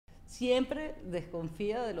siempre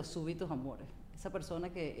desconfía de los súbitos amores. Esa persona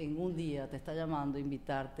que en un día te está llamando a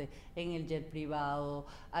invitarte en el jet privado,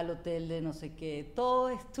 al hotel de no sé qué, todo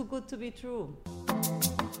es too good to be true.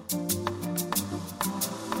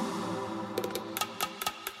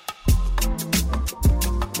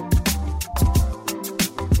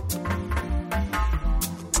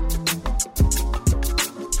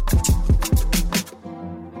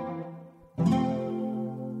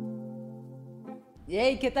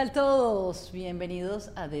 Hey, ¿qué tal todos?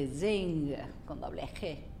 Bienvenidos a The Zing, con doble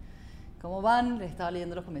G. ¿Cómo van? Les estaba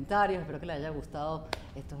leyendo los comentarios, espero que les haya gustado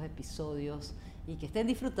estos episodios y que estén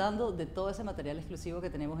disfrutando de todo ese material exclusivo que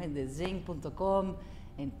tenemos en thezing.com,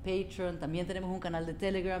 en Patreon. También tenemos un canal de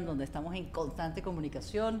Telegram donde estamos en constante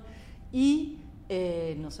comunicación y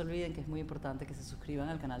no se olviden que es muy importante que se suscriban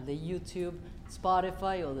al canal de YouTube,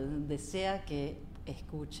 Spotify o de donde sea que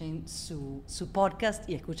escuchen su podcast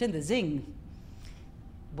y escuchen The Zing.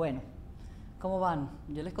 Bueno, ¿cómo van?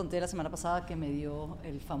 Yo les conté la semana pasada que me dio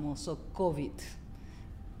el famoso COVID.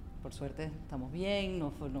 Por suerte estamos bien,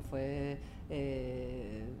 no fue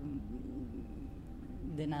de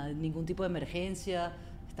ningún tipo de emergencia,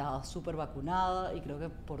 estaba súper vacunada y creo que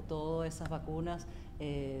por todas esas vacunas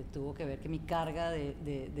tuvo que ver que mi carga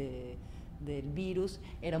del virus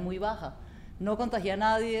era muy baja. No contagié a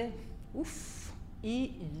nadie,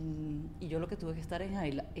 y yo lo que tuve que estar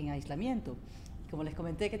en aislamiento. Como les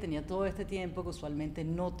comenté que tenía todo este tiempo que usualmente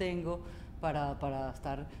no tengo para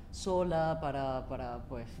estar sola, para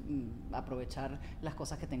pues, aprovechar las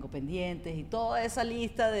cosas que tengo pendientes y toda esa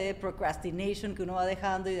lista de procrastination que uno va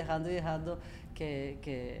dejando y dejando y dejando,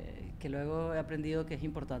 que luego he aprendido que es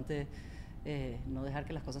importante no dejar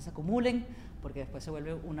que las cosas se acumulen porque después se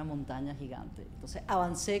vuelve una montaña gigante. Entonces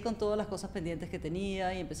avancé con todas las cosas pendientes que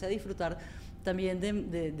tenía y empecé a disfrutar también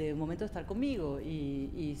de un momento de estar conmigo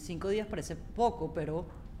y 5 días parece poco, pero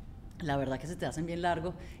la verdad que se te hacen bien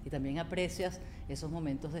largos y también aprecias esos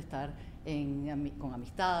momentos de estar con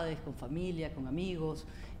amistades, con familia, con amigos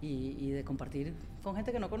y de compartir con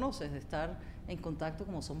gente que no conoces, de estar en contacto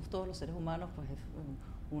como somos todos los seres humanos, pues es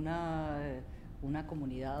una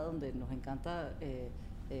comunidad donde nos encanta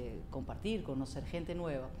compartir, conocer gente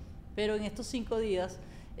nueva. Pero en estos 5 días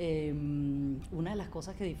una de las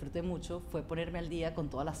cosas que disfruté mucho fue ponerme al día con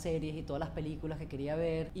todas las series y todas las películas que quería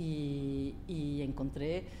ver y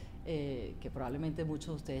encontré, que probablemente muchos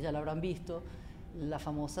de ustedes ya la habrán visto, la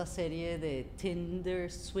famosa serie de Tinder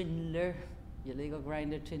Swindler. Yo le digo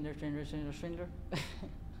Grindr, Tinder, Swindler.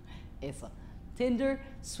 Esa, Tinder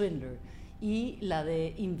Swindler, y la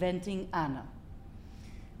de Inventing Anna.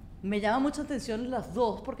 Me llama mucha atención las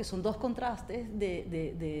dos porque son dos contrastes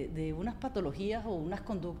de unas patologías o unas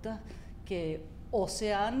conductas que o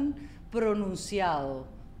se han pronunciado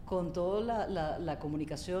con toda la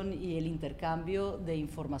comunicación y el intercambio de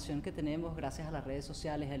información que tenemos gracias a las redes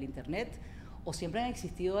sociales, al internet, o siempre han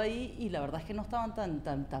existido ahí y la verdad es que no estaban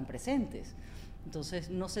tan presentes. Entonces,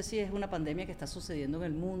 no sé si es una pandemia que está sucediendo en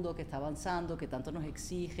el mundo, que está avanzando, que tanto nos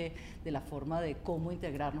exige de la forma de cómo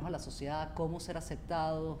integrarnos a la sociedad, cómo ser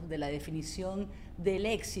aceptados, de la definición del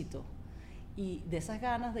éxito y de esas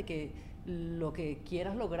ganas de que lo que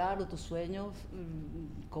quieras lograr o tus sueños,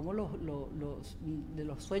 como de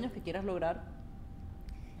los sueños que quieras lograr,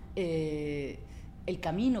 el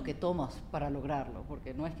camino que tomas para lograrlo,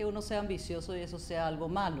 porque no es que uno sea ambicioso y eso sea algo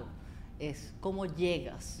malo, es cómo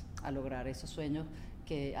llegas a lograr esos sueños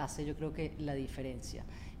que hace, yo creo, que la diferencia.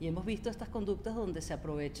 Y hemos visto estas conductas donde se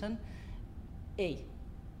aprovechan, y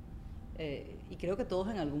creo que todos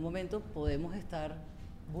en algún momento podemos estar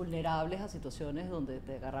vulnerables a situaciones donde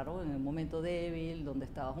te agarraron en un momento débil, donde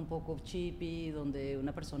estabas un poco chippy, donde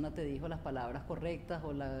una persona te dijo las palabras correctas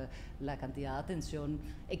o la cantidad de atención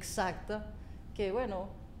exacta, que bueno,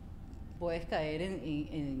 puedes caer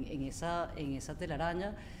en esa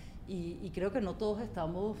telaraña. Y creo que no todos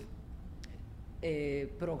estamos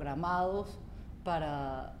programados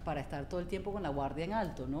para estar todo el tiempo con la guardia en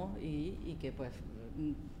alto, ¿no? Y que pues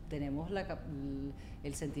tenemos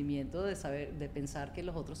el sentimiento de pensar que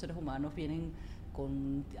los otros seres humanos vienen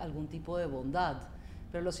con algún tipo de bondad.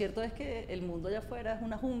 Pero lo cierto es que el mundo allá afuera es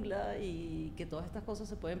una jungla y que todas estas cosas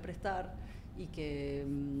se pueden prestar y que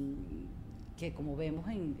como vemos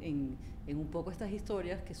en un poco estas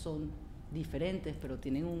historias que son diferentes, pero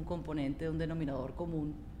tienen un componente, un denominador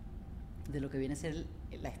común de lo que viene a ser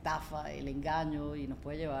la estafa, el engaño, y nos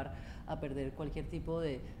puede llevar a perder cualquier tipo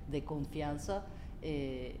de confianza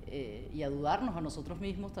y a dudarnos a nosotros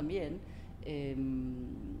mismos también.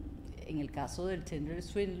 En el caso del Tinder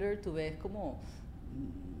Swindler, tú ves como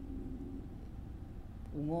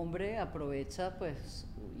un hombre aprovecha pues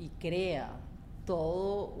y crea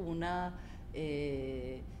todo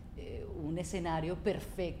escenario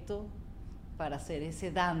perfecto para ser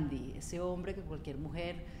ese dandy, ese hombre que cualquier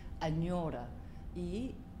mujer añora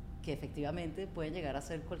y que efectivamente pueden llegar a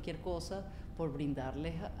hacer cualquier cosa por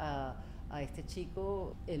brindarles a este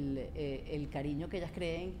chico el cariño que ellas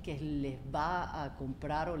creen que les va a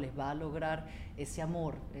comprar o les va a lograr ese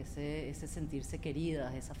amor, ese sentirse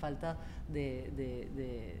queridas, esa falta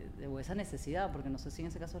o esa necesidad, porque no sé si en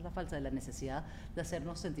ese caso es la falta de la necesidad de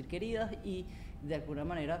hacernos sentir queridas, y de alguna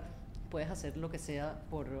manera puedes hacer lo que sea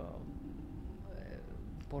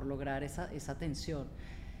por lograr esa atención.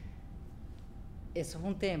 Eso es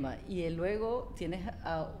un tema. Y luego tienes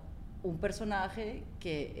a un personaje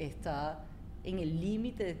que está en el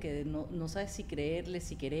límite de que no sabes si creerle,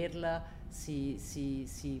 si quererla, si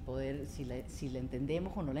la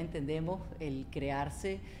entendemos o no la entendemos, el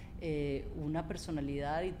crearse una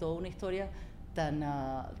personalidad y toda una historia tan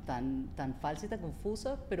falsa y tan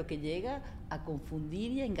confusa, pero que llega a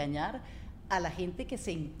confundir y a engañar a la gente que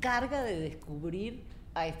se encarga de descubrir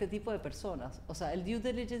a este tipo de personas. O sea, el due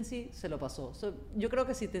diligence se lo pasó. Yo creo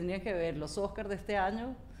que si tendrían que ver los Oscars de este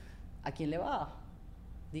año, ¿a quién le va?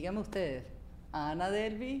 Díganme ustedes, ¿a Anna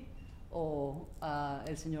Delvey o a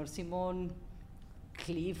el señor Simón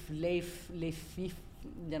Leif,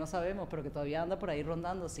 ya no sabemos, pero que todavía anda por ahí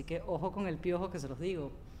rondando, así que ojo con el piojo, que se los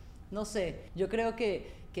digo. No sé, yo creo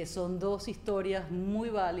que son dos historias muy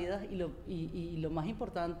válidas, y lo más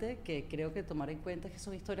importante que creo que tomar en cuenta es que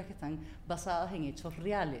son historias que están basadas en hechos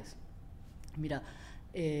reales. Mira,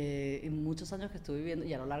 en muchos años que estuve viviendo,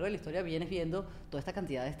 y a lo largo de la historia vienes viendo toda esta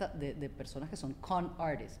cantidad de personas que son con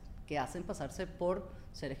artists, que hacen pasarse por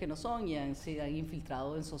seres que no son y se han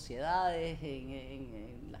infiltrado en sociedades,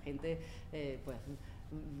 en la gente, pues,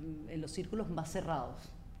 en los círculos más cerrados.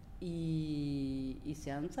 Y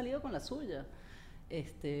se han salido con la suya.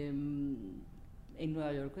 En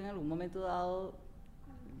Nueva York, en algún momento dado,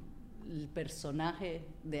 el personaje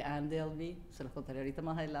de Anne Delvey, se los contaré ahorita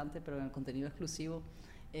más adelante, pero en el contenido exclusivo,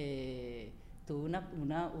 tuve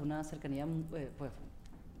una cercanía, pues,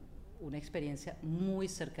 una experiencia muy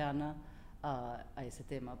cercana a ese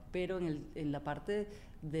tema. Pero en la parte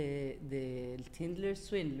del Tinder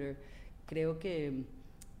Swindler, creo que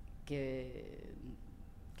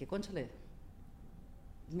cónchale,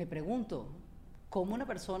 me pregunto, ¿cómo una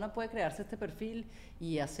persona puede crearse este perfil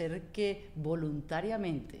y hacer que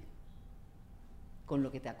voluntariamente, con lo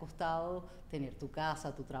que te ha costado tener tu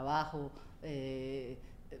casa, tu trabajo,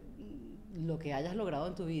 lo que hayas logrado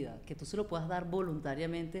en tu vida, que tú se lo puedas dar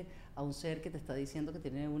voluntariamente a un ser que te está diciendo que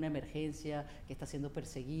tiene una emergencia, que está siendo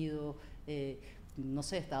perseguido? No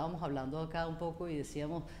sé, estábamos hablando acá un poco y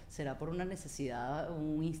decíamos, ¿será por una necesidad,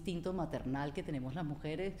 un instinto maternal que tenemos las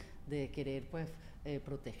mujeres de querer, pues,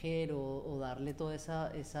 proteger o darle toda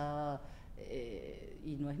esa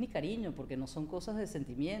y no es ni cariño, porque no son cosas de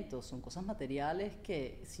sentimientos, son cosas materiales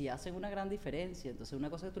que sí hacen una gran diferencia? Entonces, una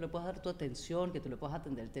cosa es que tú le puedas dar tu atención, que tú le puedas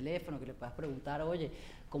atender el teléfono, que le puedas preguntar, oye,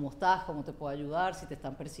 ¿cómo estás? ¿Cómo te puedo ayudar? Si te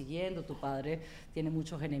están persiguiendo, tu padre tiene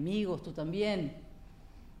muchos enemigos, tú también.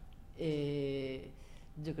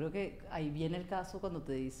 Yo creo que ahí viene el caso cuando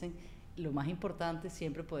te dicen, lo más importante es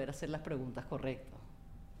siempre poder hacer las preguntas correctas.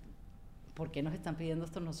 ¿Por qué nos están pidiendo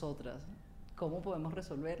esto nosotras? ¿Cómo podemos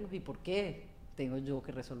resolverlos? ¿Y por qué tengo yo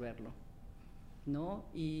que resolverlo? ¿No?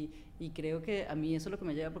 Y creo que a mí eso es lo que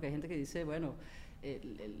me lleva, porque hay gente que dice, bueno,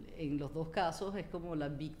 en los dos casos es como la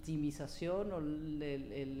victimización, o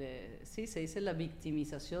sí, se dice la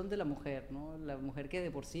victimización de la mujer, ¿no? La mujer que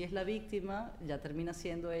de por sí es la víctima, ya termina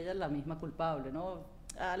siendo ella la misma culpable, ¿no?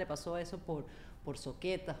 Le pasó eso por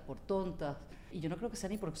soquetas, por tontas. Y yo no creo que sea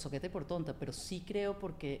ni por soqueta y por tonta, pero sí creo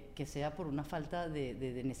que sea por una falta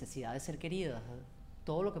de necesidad de ser queridas.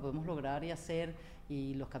 Todo lo que podemos lograr y hacer,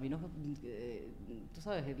 y los caminos, tú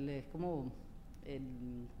sabes, es como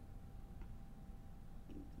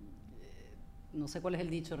no sé cuál es el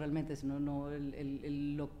dicho realmente, sino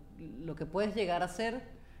lo que puedes llegar a hacer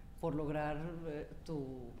por lograr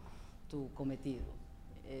tu cometido.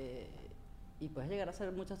 Y puedes llegar a hacer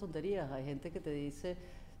muchas tonterías. Hay gente que te dice,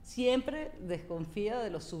 siempre desconfía de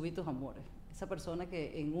los súbitos amores. Esa persona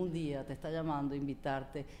que en un día te está llamando,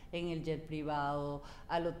 invitarte en el jet privado,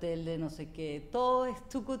 al hotel de no sé qué, todo es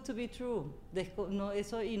too good to be true.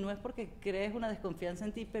 Eso, y no es porque crees una desconfianza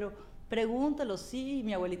en ti, pero pregúntalo. Sí,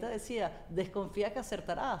 mi abuelita decía, desconfía que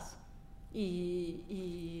acertarás.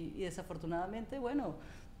 Y desafortunadamente, bueno,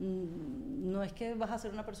 no es que vas a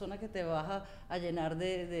ser una persona que te vas a llenar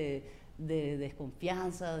de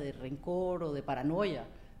desconfianza, de rencor o de paranoia,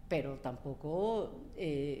 pero tampoco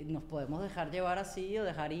nos podemos dejar llevar así, o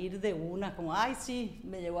dejar ir de una, como, ay, sí,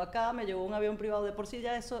 me llevó acá, me llevó un avión privado, de por sí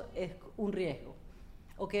ya eso es un riesgo.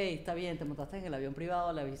 ok, está bien, te montaste en el avión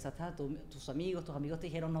privado, le avisaste a tus amigos te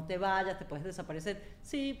dijeron no te vayas, te puedes desaparecer.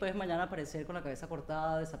 Sí, puedes mañana aparecer con la cabeza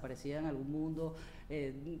cortada, desaparecida en algún mundo,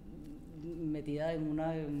 metida en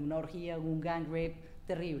una orgía, en un gang rape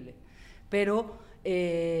terrible. Pero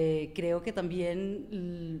creo que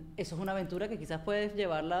también eso es una aventura que quizás puedes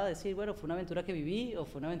llevarla a decir, bueno, fue una aventura que viví o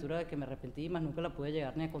fue una aventura de que me arrepentí, más nunca la pude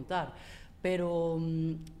llegar ni a contar. Pero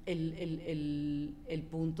el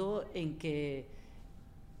punto en que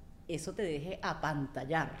eso te deje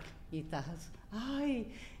apantallar y estás,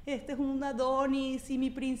 ay, este es un Adonis y mi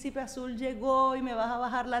príncipe azul llegó y me vas a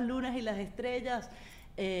bajar las lunas y las estrellas,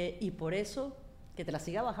 y por eso que te la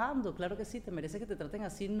siga bajando, claro que sí, te merece que te traten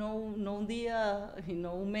así, no un día y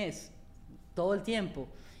no un mes, todo el tiempo,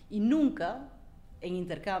 y nunca en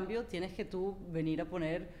intercambio tienes que tú venir a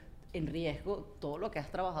poner en riesgo todo lo que has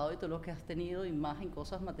trabajado y todo lo que has tenido, y más en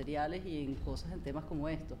cosas materiales y en cosas, en temas como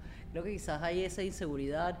esto. Creo que quizás hay esa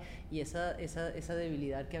inseguridad y esa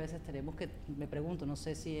debilidad que a veces tenemos, que me pregunto, no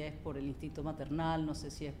sé si es por el instinto maternal, no sé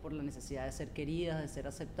si es por la necesidad de ser queridas, de ser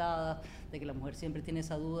aceptadas, de que la mujer siempre tiene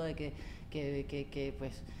esa duda de que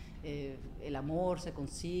pues el amor se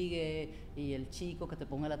consigue, y el chico que te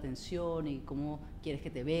ponga la atención, y cómo quieres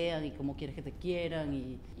que te vean y cómo quieres que te quieran,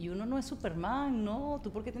 y uno no es Superman, ¿no?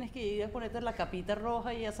 Tú por qué tienes que ir a ponerte la capita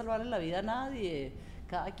roja y a salvarle la vida a nadie.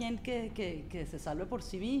 Cada quien que se salve por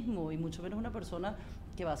sí mismo, y mucho menos una persona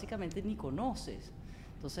que básicamente ni conoces.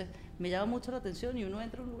 Entonces me llama mucho la atención, y uno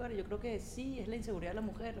entra a un lugar y yo creo que sí, es la inseguridad de la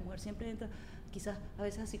mujer siempre entra quizás a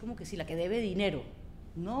veces así como que sí, la que debe dinero.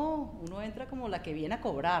 No, uno entra como la que viene a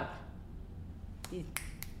cobrar. Y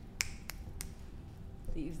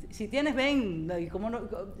si tienes, ven, y cómo no,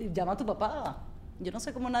 llama a tu papá. Yo no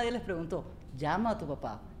sé cómo nadie les preguntó, llama a tu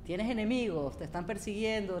papá. Tienes enemigos, te están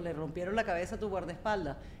persiguiendo, le rompieron la cabeza a tu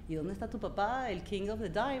guardaespaldas. ¿Y dónde está tu papá, el King of the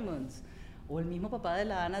Diamonds? O el mismo papá de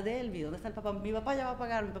la Ana Delvey, ¿dónde está el papá? Mi papá ya va a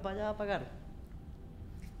pagar, mi papá ya va a pagar.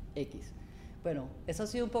 X. Bueno, esa ha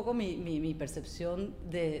sido un poco mi percepción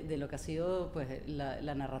de lo que ha sido, pues,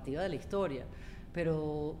 la narrativa de la historia.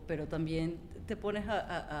 Pero también te pones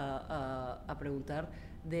a preguntar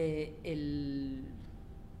de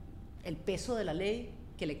el peso de la ley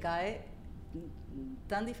que le cae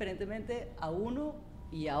tan diferentemente a uno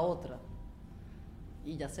y a otra.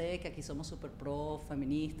 Y ya sé que aquí somos súper pro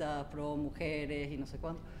feministas, pro mujeres y no sé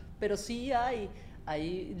cuánto, pero sí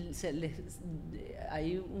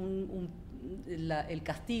el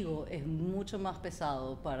castigo es mucho más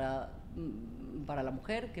pesado para la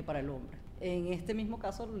mujer que para el hombre. En este mismo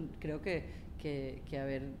caso, creo a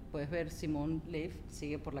ver, puedes ver Simone Leif,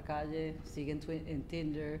 sigue por la calle, sigue en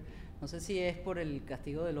Tinder. No sé si es por el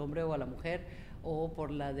castigo del hombre o a la mujer, o por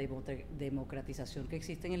la democratización que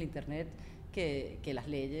existe en el Internet, que las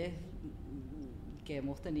leyes que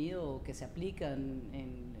hemos tenido, que se aplican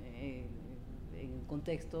en un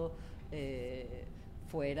contexto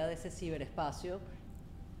fuera de ese ciberespacio,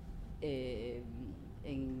 en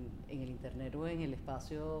el Internet o en el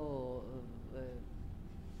espacio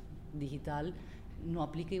digital, no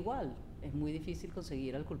aplica igual. Es muy difícil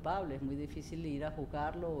conseguir al culpable, es muy difícil ir a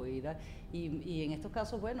juzgarlo, y en estos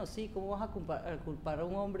casos, bueno, sí, ¿cómo vas a culpar a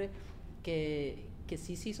un hombre que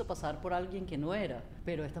sí se hizo pasar por alguien que no era?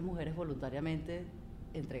 Pero estas mujeres voluntariamente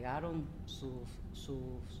entregaron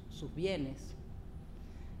sus bienes.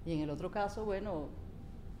 Y en el otro caso, bueno,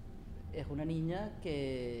 es una niña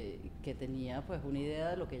que tenía, pues, una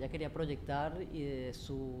idea de lo que ella quería proyectar y de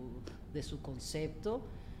su concepto.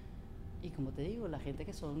 Y como te digo, la gente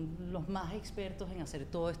que son los más expertos en hacer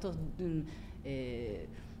todos estos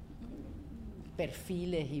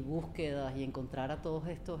perfiles y búsquedas y encontrar a todos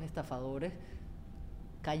estos estafadores,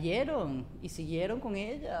 cayeron y siguieron con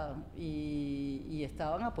ella y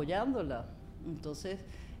estaban apoyándola. Entonces,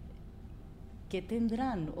 ¿qué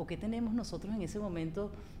tendrán o qué tenemos nosotros en ese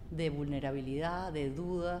momento de vulnerabilidad, de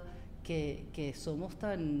duda, que somos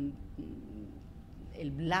tan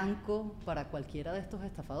el blanco para cualquiera de estos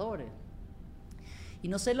estafadores? Y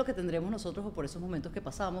no sé lo que tendremos nosotros o por esos momentos que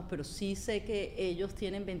pasamos, pero sí sé que ellos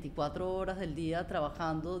tienen 24 horas del día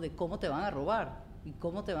trabajando de cómo te van a robar y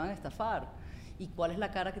cómo te van a estafar y cuál es la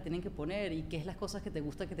cara que tienen que poner y qué es las cosas que te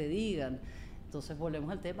gusta que te digan. Entonces volvemos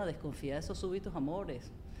al tema, desconfía de esos súbitos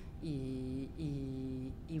amores y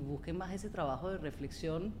busquen más ese trabajo de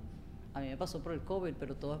reflexión. A mí me pasó por el COVID,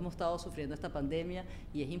 pero todos hemos estado sufriendo esta pandemia,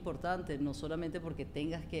 y es importante, no solamente porque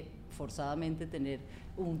tengas que forzadamente tener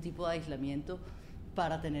un tipo de aislamiento,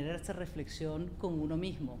 para tener esa reflexión con uno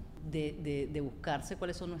mismo, de buscarse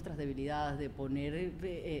cuáles son nuestras debilidades, de poner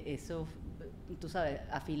eso, tú sabes,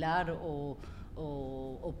 afilar o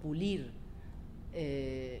pulir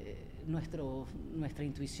nuestra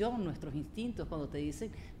intuición, nuestros instintos, cuando te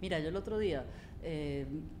dicen, mira, yo el otro día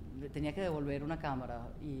tenía que devolver una cámara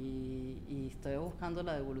y estoy buscando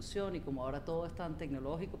la devolución, y como ahora todo es tan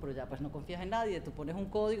tecnológico, pero ya pues no confías en nadie, tú pones un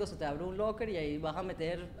código, se te abre un locker y ahí vas a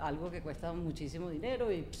meter algo que cuesta muchísimo dinero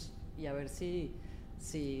y a ver si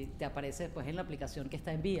te aparece después en la aplicación que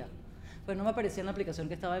está en vía. Pues no me aparecía en la aplicación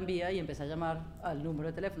que estaba en vía y empecé a llamar al número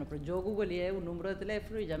de teléfono, pero yo googleé un número de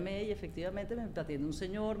teléfono y llamé, y efectivamente me atiende un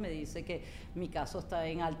señor, me dice que mi caso está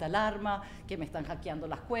en alta alarma, que me están hackeando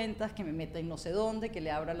las cuentas, que me meten no sé dónde, que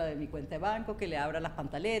le abra la de mi cuenta de banco, que le abra las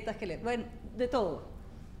pantaletas, bueno, de todo.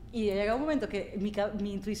 Y llega un momento que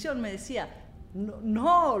mi intuición me decía,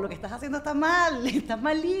 no, lo que estás haciendo está mal, está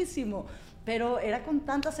malísimo. Pero era con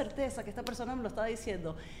tanta certeza que esta persona me lo estaba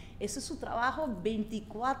diciendo. Eso es su trabajo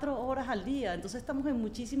 24 horas al día. Entonces estamos en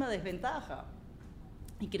muchísima desventaja.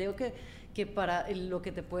 Y creo que para lo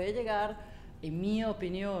que te puede llegar, en mi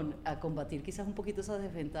opinión, a combatir quizás un poquito esas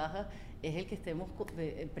desventajas, es el que estemos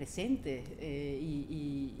presentes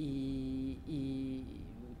y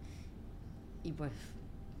pues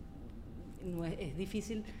no es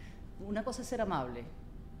difícil. Una cosa es ser amable,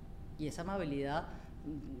 y esa amabilidad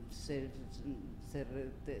se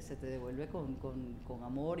te devuelve con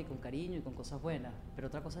amor y con cariño y con cosas buenas, pero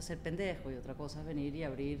otra cosa es ser pendejo, y otra cosa es venir y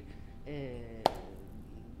abrir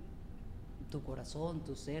tu corazón,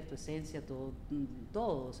 tu ser, tu esencia,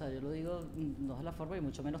 todo. O sea, yo lo digo, no es la forma, y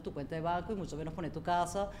mucho menos tu cuenta de banco, y mucho menos poner tu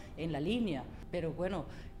casa en la línea. Pero bueno,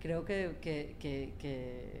 creo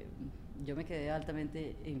que yo me quedé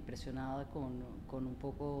altamente impresionada con un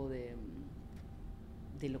poco de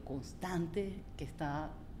lo constante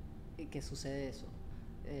que sucede eso.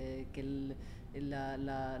 Que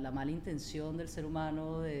la mala intención del ser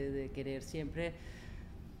humano de querer siempre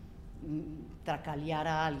tracalear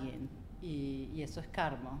a alguien, y eso es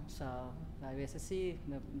karma. O sea, hay veces sí,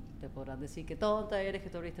 te podrán decir que tonta eres,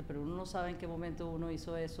 que tú abriste, pero uno no sabe en qué momento uno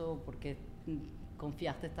hizo eso, porque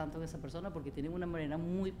confiaste tanto en esa persona, porque tienen una manera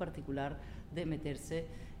muy particular de meterse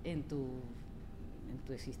en tu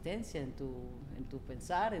existencia, en tu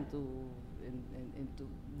pensar,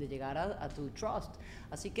 de llegar a tu trust.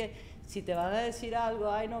 Así que si te van a decir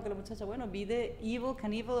algo, ay no, que la muchacha, bueno, be the evil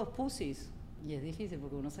Knievel of pussies. Y es difícil,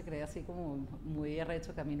 porque uno se cree así como muy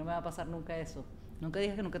arrecho, que a mí no me va a pasar nunca eso. Nunca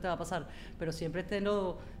dije que nunca te va a pasar, pero siempre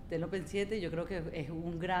tenlo pendiente, y yo creo que es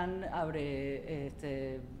un gran abre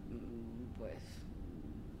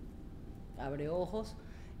ojos,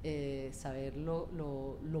 saber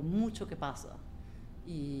lo mucho que pasa.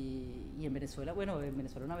 Y en Venezuela,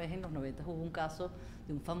 una vez en los 90 hubo un caso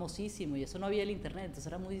de un famosísimo, y eso no había el internet, entonces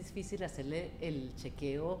era muy difícil hacerle el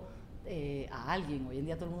chequeo a alguien. Hoy en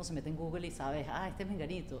día todo el mundo se mete en Google y sabe, este es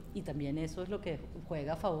menganito. Y también eso es lo que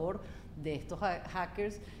juega a favor de estos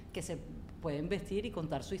hackers, que se pueden vestir y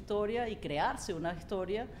contar su historia y crearse una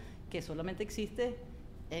historia que solamente existe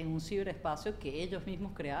en un ciberespacio que ellos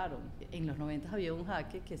mismos crearon. En los 90 había un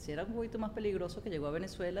hacker que sí era un poquito más peligroso, que llegó a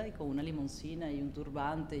Venezuela y con una limoncina y un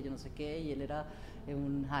turbante y yo no sé qué, y él era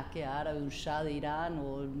un hacker árabe, un shah de Irán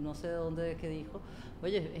o no sé de dónde, que dijo,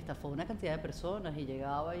 oye, estafó una cantidad de personas y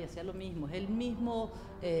llegaba y hacía lo mismo. Es el mismo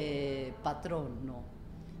patrón, ¿no?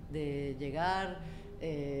 De llegar,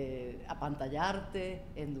 apantallarte,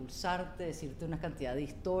 endulzarte, decirte una cantidad de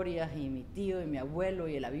historias, y mi tío y mi abuelo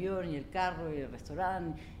y el avión y el carro y el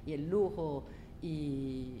restaurante y el lujo,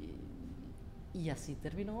 y así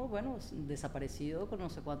terminó, desaparecido con no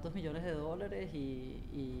sé cuántos millones de dólares,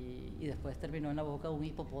 y después terminó en la boca de un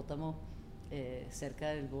hipopótamo cerca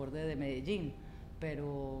del borde de Medellín.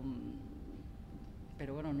 Pero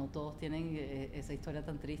bueno, no todos tienen esa historia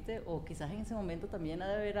tan triste, o quizás en ese momento también ha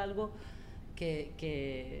de haber algo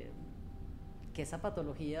que esa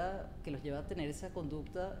patología que los lleva a tener esa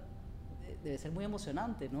conducta debe ser muy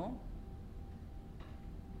emocionante, ¿no?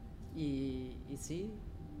 Y sí,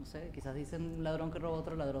 no sé, quizás dicen un ladrón que roba a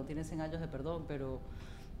otro ladrón tiene 100 años de perdón, pero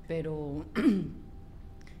en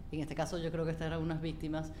este caso yo creo que estas eran unas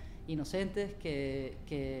víctimas inocentes que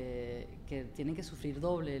tienen que sufrir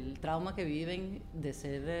doble el trauma que viven de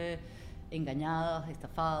ser engañadas,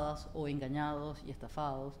 estafadas, o engañados y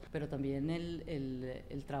estafados, pero también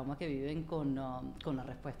el trauma que viven con la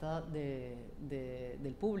respuesta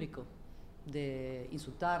del público, de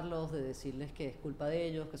insultarlos, de decirles que es culpa de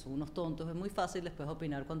ellos, que son unos tontos. Es muy fácil después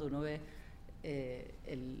opinar cuando uno ve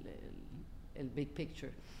el big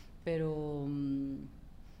picture, pero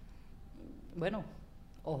bueno,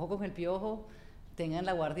 ojo con el piojo, tengan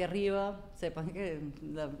la guardia arriba, sepan que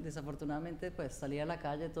desafortunadamente pues salir a la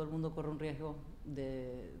calle todo el mundo corre un riesgo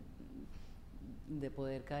de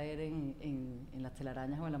poder caer en las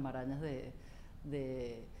telarañas o en las marañas de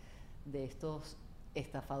estos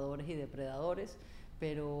estafadores y depredadores,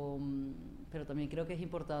 pero también creo que es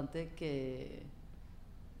importante que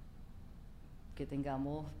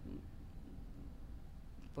tengamos,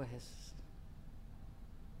 pues,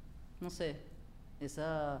 no sé,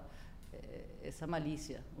 esa, esa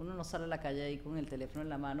malicia. Uno no sale a la calle ahí con el teléfono en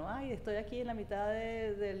la mano, ay, estoy aquí en la mitad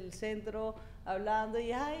del centro hablando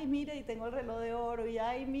y ay, mira, y tengo el reloj de oro, y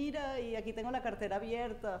ay, mira, y aquí tengo la cartera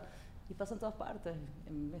abierta. Y pasa en todas partes,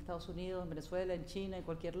 en Estados Unidos, en Venezuela, en China, en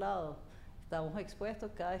cualquier lado. Estamos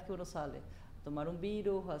expuestos cada vez que uno sale a tomar un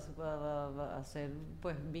virus, a ser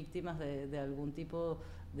pues víctimas de algún tipo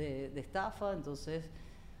de estafa. Entonces,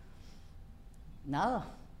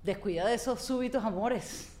 nada, descuida de esos súbitos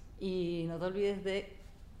amores y no te olvides de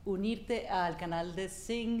unirte al canal de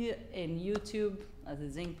Zing en YouTube, a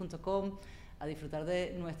zing.com, a disfrutar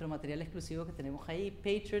de nuestro material exclusivo que tenemos ahí,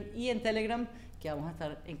 Patreon y en Telegram, que vamos a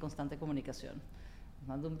estar en constante comunicación. Les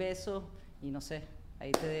mando un beso y no sé,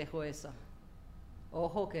 ahí te dejo esa.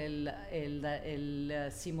 Ojo que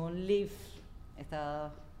el Simón Leaf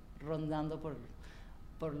está rondando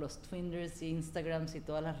por los Twitters, Instagrams y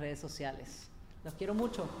todas las redes sociales. Los quiero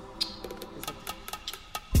mucho.